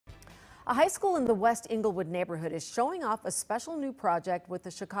A high school in the West Englewood neighborhood is showing off a special new project with the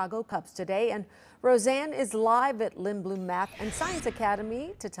Chicago Cubs today, and Roseanne is live at Lindblom Math and Science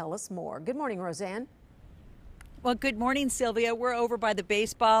Academy to tell us more. Good morning, Roseanne. Well, good morning, Sylvia. We're over by the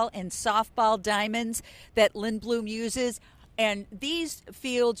baseball and softball diamonds that Lindblom uses. And these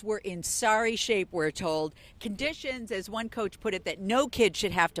fields were in sorry shape, we're told. Conditions, as one coach put it, that no kid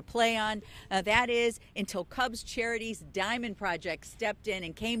should have to play on. That is until Cubs Charities Diamond Project stepped in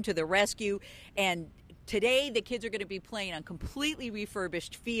and came to the rescue. And today, the kids are going to be playing on completely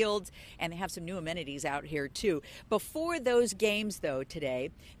refurbished fields, and they have some new amenities out here, too. Before those games, though,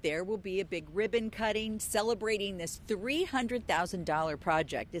 today, there will be a big ribbon cutting celebrating this $300,000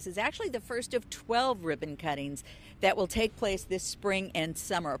 project. This is actually the first of 12 ribbon cuttings that will take place this spring and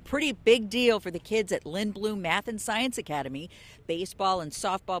summer. A pretty big deal for the kids at Lindblom Math and Science Academy. Baseball and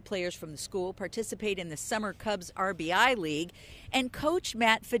softball players from the school participate in the Summer Cubs RBI League. And Coach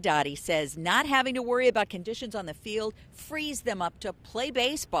Matt Fidati says not having to worry about conditions on the field frees them up to play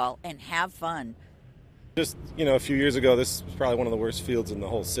baseball and have fun. Just, a few years ago, this was probably one of the worst fields in the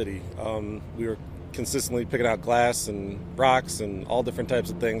whole city. We were consistently picking out glass and rocks and all different types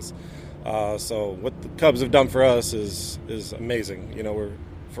of things. So what the Cubs have done for us is amazing. We're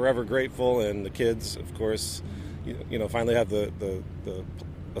forever grateful, and the kids, of course, finally have a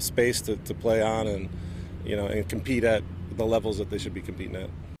space to play on and and compete at the levels that they should be competing at.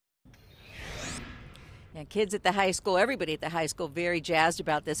 Yeah, kids at the high school, everybody at the high school, very jazzed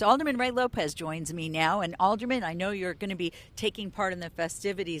about this. Alderman Ray Lopez joins me now. And Alderman, I know you're going to be taking part in the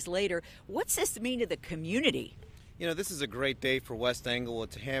festivities later. What's this mean to the community? This is a great day for West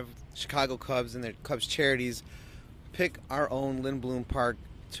Englewood to have Chicago Cubs and their Cubs Charities pick our own Lindblom Park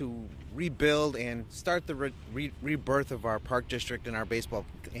to rebuild and start the rebirth of our park district and our baseball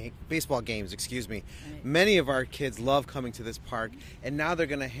games. Right. Many of our kids love coming to this park, and now they're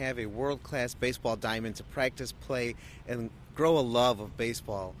going to have a world-class baseball diamond to practice, play, and grow a love of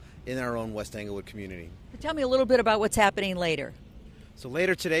baseball in our own West Englewood community. Tell me a little bit about what's happening later. So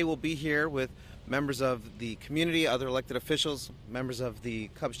later today we'll be here with members of the community, other elected officials, members of the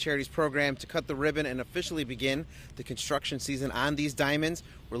Cubs Charities program to cut the ribbon and officially begin the construction season on these diamonds.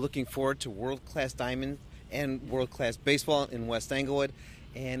 We're looking forward to world-class diamonds and world-class baseball in West Englewood,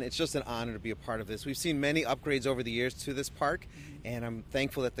 and it's just an honor to be a part of this. We've seen many upgrades over the years to this park, and I'm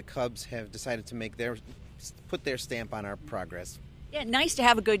thankful that the Cubs have decided to put their stamp on our progress. Yeah, nice to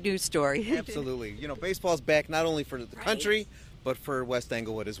have a good news story. Absolutely. Baseball's back not only for the country, but for West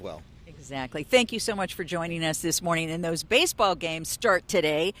Englewood as well. Exactly. Thank you so much for joining us this morning. And those baseball games start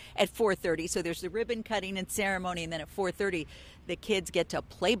today at 4:30. So there's the ribbon cutting and ceremony, and then at 4:30, the kids get to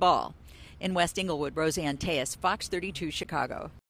play ball. In West Englewood, Roseanne Tejas, Fox 32 Chicago.